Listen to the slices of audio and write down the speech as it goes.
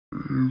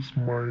is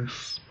my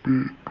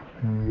spit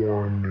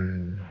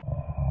warning.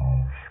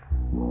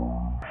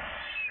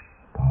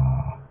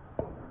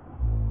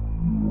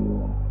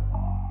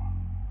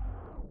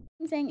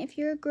 I'm saying if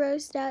you're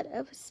grossed out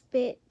of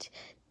spit,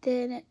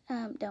 then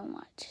don't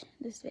watch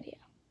this video.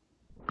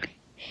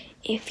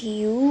 If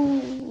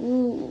you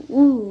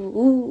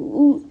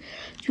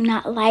do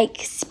not like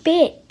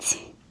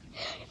spit,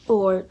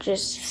 or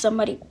just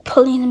somebody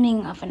pulling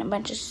something off and a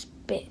bunch of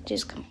spit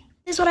just come.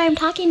 This is what I'm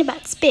talking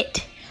about,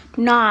 spit.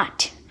 Do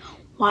not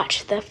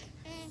watch the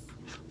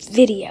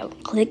video.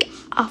 Click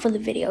off of the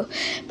video.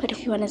 But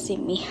if you want to see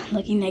me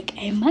looking like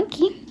a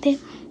monkey, then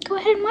go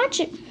ahead and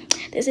watch it.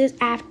 This is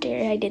after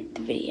I did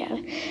the video,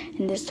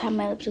 and this time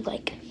my lips look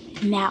like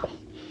now.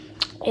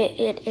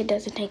 It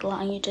doesn't take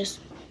long. You just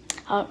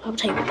I'll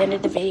tell you at the end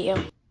of the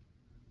video.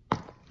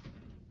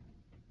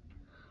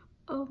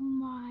 Oh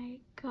my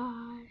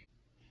god.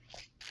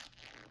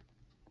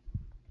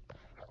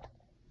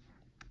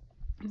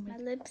 My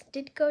lips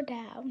did go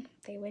down.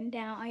 They went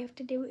down. All you have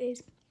to do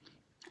is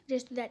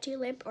just do that to your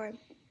lip, or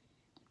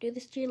do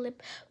this to your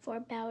lip for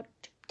about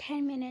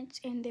 10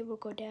 minutes and they will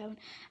go down.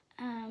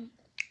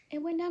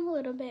 It went down a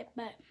little bit,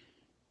 but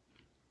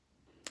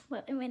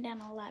well, it went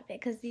down a lot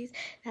because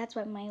that's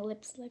what my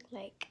lips look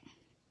like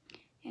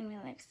in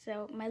my lips.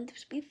 So my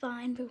lips be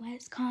fine for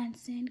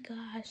Wisconsin.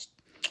 Gosh,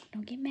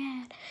 don't get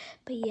mad.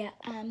 But yeah,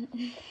 I'm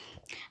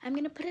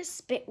gonna put a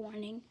spit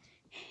warning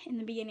in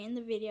the beginning of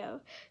the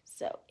video.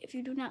 So if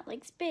you do not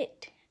like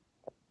spit,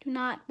 do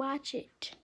not watch it.